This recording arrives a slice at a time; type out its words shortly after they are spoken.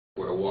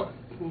we're one.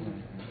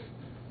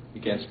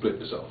 You can't split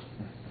yourself.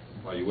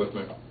 Are you with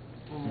me?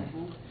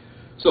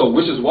 So,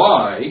 which is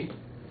why,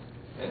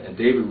 and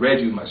David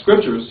read you my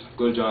scriptures,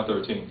 go to John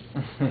 13.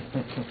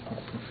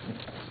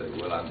 Say,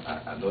 well,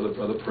 I know the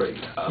brother prayed.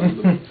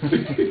 Hallelujah.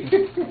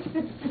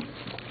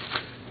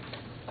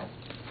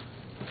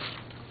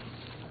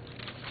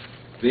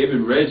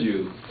 David read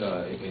you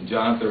in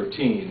John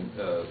 13,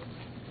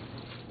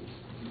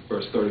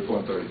 verse 34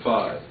 and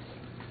 35.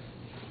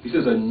 He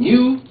says, a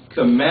new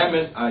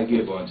commandment I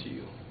give unto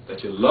you,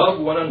 that you love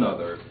one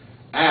another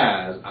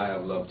as I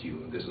have loved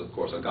you. And this is, of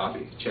course,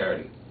 agape,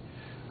 charity.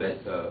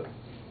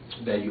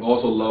 That you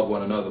also love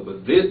one another.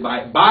 But this,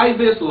 by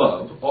this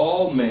love,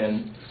 all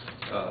men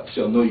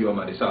shall know you are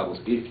my disciples,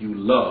 if you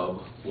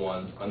love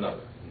one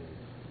another.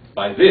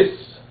 By this,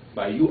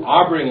 by you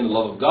operating in the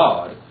love of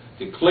God,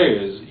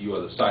 declares you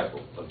are the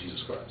disciple of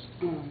Jesus Christ.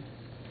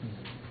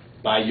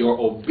 By your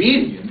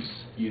obedience,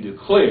 you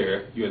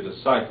declare you're a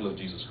disciple of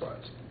Jesus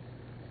Christ.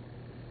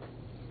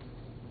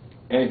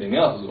 Anything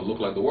else is going to look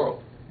like the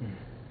world.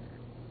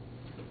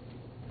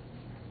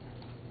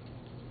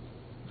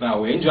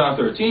 Now, we're in John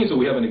 13, so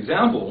we have an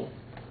example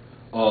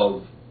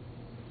of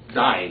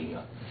dying,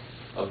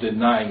 of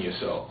denying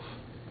yourself.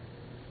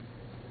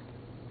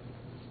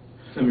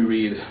 Let me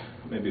read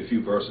maybe a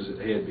few verses at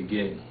the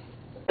beginning.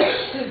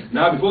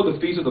 Now, before the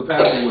feast of the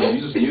Passover, when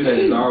Jesus knew that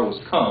his hour was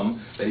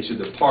come, that he should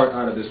depart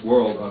out of this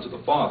world unto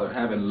the Father,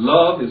 having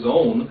loved his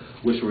own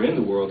which were in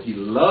the world, he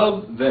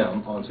loved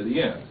them unto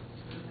the end.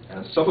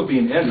 And supper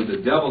being ended,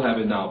 the devil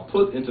having now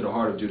put into the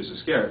heart of Judas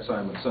Iscariot,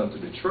 Simon's son, to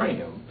betray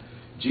him,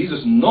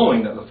 Jesus,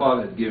 knowing that the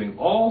Father had given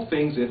all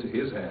things into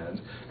his hands,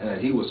 and that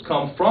he was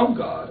come from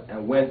God,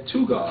 and went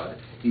to God,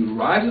 he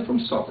riseth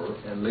from supper,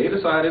 and laid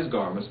aside his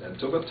garments, and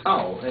took a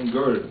towel, and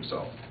girded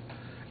himself.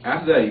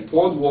 After that he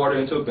poured water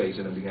into a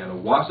basin, and began to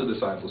wash the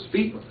disciples'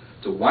 feet,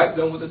 to wipe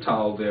them with the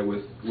towel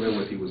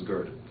wherewith he was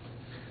girded.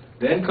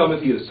 Then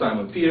cometh he to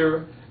Simon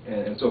Peter,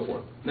 and so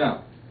forth.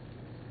 Now,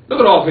 look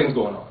at all things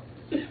going on.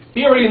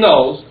 He already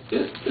knows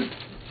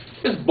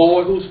this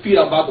boy whose feet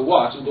I'm about to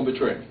wash is going to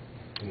betray me.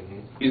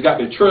 He's got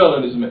betrayal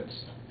in his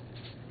midst.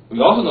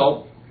 We also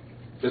know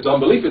there's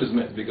unbelief in his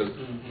midst, because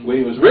when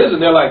he was risen,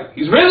 they're like,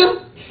 he's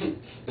risen?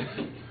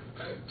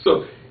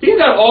 So he's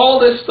got all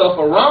this stuff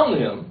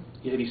around him,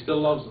 yet he still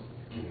loves them.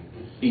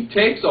 He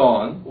takes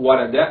on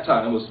what at that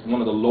time was one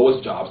of the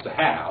lowest jobs to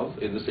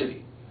have in the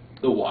city.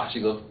 The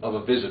washing of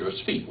a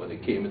visitor's feet. When they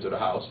came into the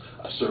house,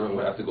 a servant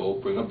would have to go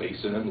bring a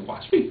basin and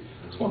wash feet.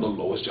 It's one of the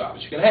lowest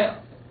jobs you can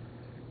have.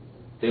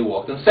 They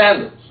walked in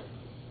sandals.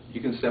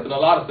 You can step in a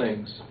lot of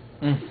things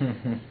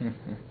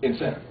in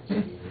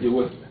sandals. You're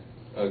with me.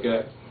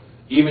 Okay?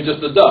 Even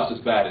just the dust is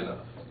bad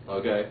enough.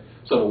 Okay?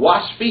 So to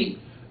wash feet,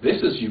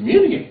 this is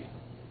humiliating.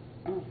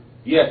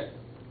 Yet,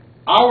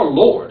 our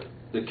Lord,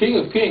 the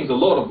King of Kings, the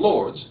Lord of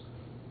Lords,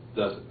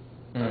 does it.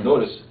 Now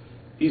notice,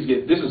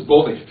 this is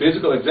both a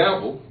physical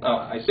example. Now,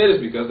 I say this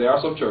because there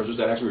are some churches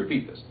that actually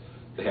repeat this.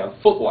 They have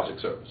foot washing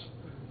service.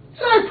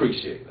 And I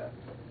appreciate that.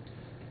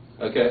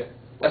 Okay?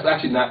 That's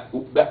actually not...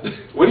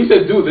 when he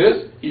said do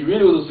this, he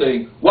really was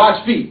saying,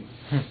 wash feet.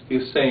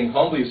 He's saying,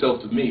 humble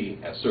yourself to me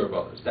and serve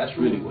others. That's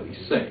really what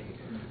he's saying.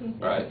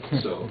 Right?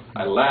 So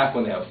I laugh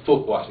when they have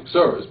foot washing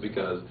service,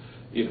 because,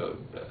 you know,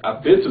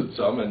 I've been to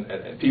some,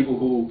 and people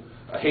who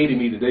hated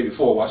me the day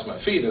before washed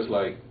my feet. It's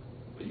like,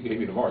 you can hate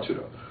me tomorrow too,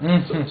 though.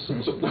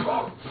 So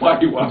why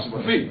are you washing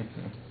my feet?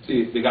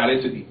 See, they got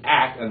into the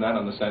act and not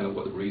understanding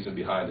what the reason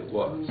behind it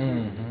was.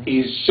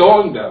 He's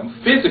showing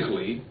them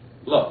physically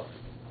love.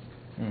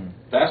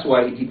 That's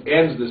why he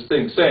ends this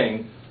thing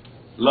saying,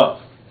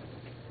 love.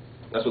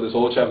 That's what this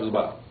whole chapter is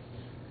about.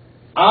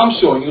 I'm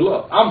showing you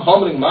love. I'm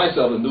humbling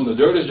myself and doing the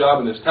dirtiest job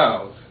in this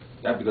town,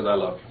 not because I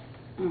love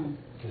you.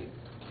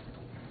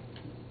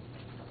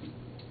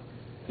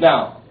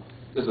 Now,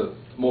 there's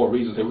more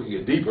reasons that we can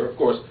get deeper. Of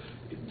course,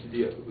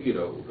 you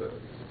know,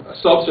 a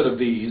subset of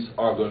these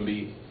are going to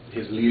be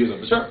his leaders of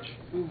the church.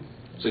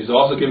 So he's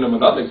also giving them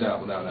another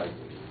example now.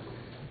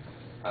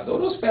 I know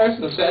those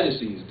Pharisees and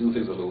Sadducees do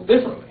things a little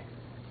differently.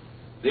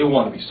 They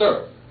want to be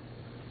served.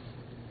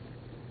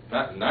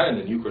 Not in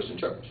the new Christian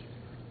church.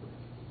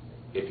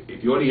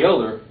 If you're the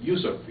elder, you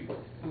serve people.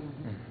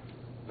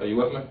 Are you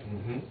with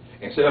me?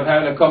 Instead of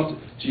having to come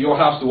to your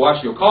house to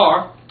wash your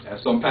car,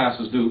 as some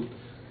pastors do,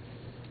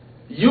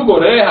 you go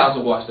to their house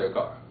and wash their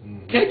car.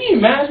 Can you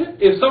imagine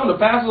if some of the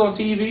pastors on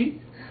TV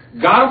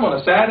got up on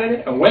a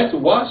Saturday and went to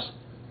wash?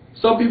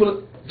 Some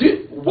people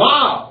did.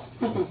 Wow.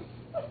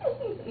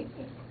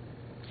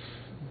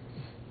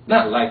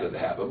 Not likely to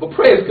happen, but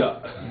praise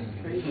God.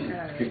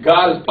 If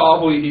God is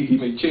powerful, he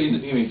may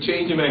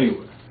change him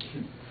anywhere.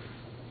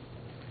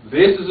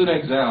 This is an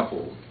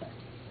example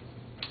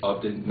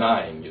of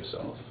denying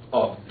yourself,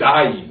 of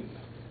dying.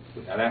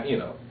 And you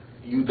know,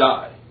 you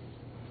die.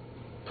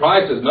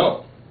 Pride says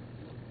no.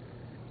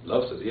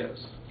 Love says yes.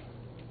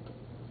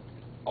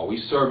 Are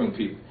we serving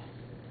people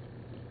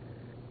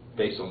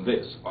based on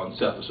this,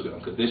 unselfishly,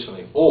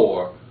 unconditionally,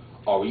 or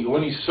are we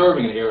only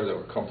serving in areas that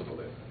we're comfortable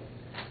in?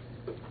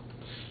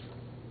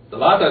 A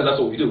lot of times that's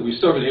what we do. We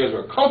serve in areas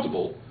we're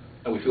comfortable,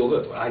 And we feel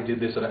good. Well, I did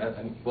this,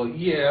 and well,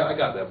 yeah, I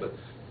got that, but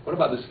what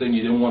about this thing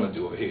you didn't want to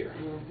do over here?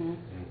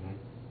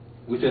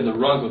 We tend to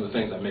run from the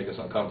things that make us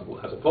uncomfortable,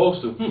 as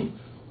opposed to,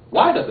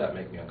 why does that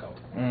make me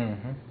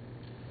uncomfortable?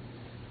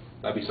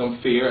 Might be some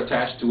fear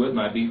attached to it,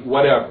 might be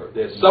whatever.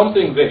 There's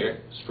something there,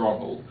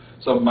 stronghold,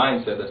 some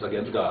mindset that's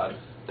against God,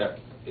 that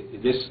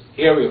this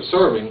area of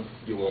serving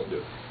you won't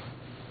do.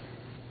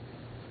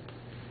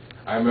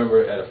 I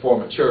remember at a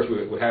former church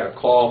we had a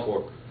call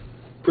for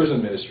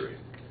prison ministry,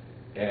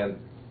 and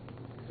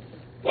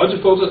a bunch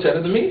of folks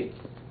attended the meeting.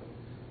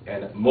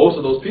 And most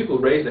of those people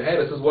raised their hand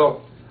and says,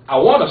 well, I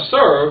want to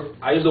serve,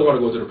 I just don't want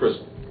to go to the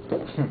prison.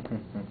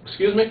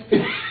 Excuse me?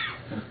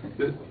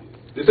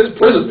 This is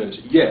prison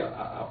ministry.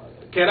 Yeah.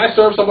 Can I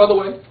serve some other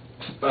way?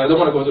 But I don't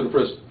want to go to the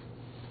prison.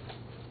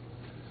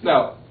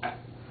 Now,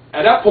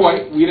 at that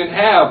point, we didn't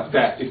have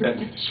that in that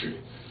ministry.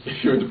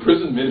 If you're in the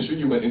prison ministry,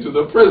 you went into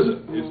the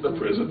prison. It's the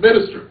prison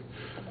ministry.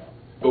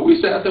 But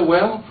we sat there,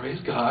 well, praise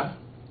God,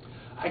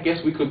 I guess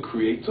we could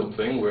create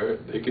something where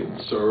they can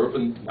serve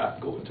and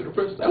not go into the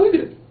prison. And we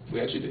did. We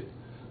actually did.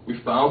 We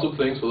found some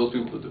things for those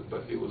people to do,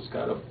 but it was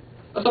kind of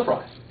a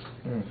surprise.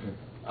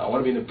 I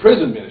want to be in the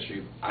prison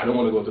ministry. I don't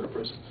want to go to the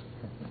prisons.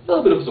 A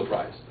little bit of a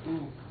surprise,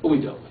 but we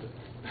dealt with it.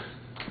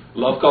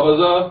 Love covers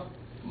a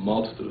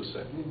multitude of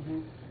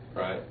sin.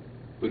 Right?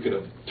 We could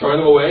have turned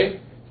them away.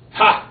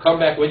 Ha! Come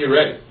back when you're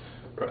ready.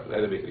 Right? That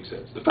didn't make any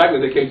sense. The fact that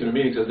they came to the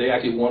meeting says they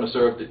actually want to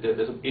serve.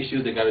 There's some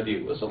issues they got to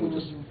deal with, so we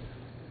just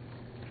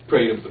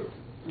prayed them through.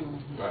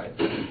 Right?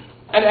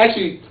 And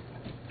actually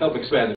help expand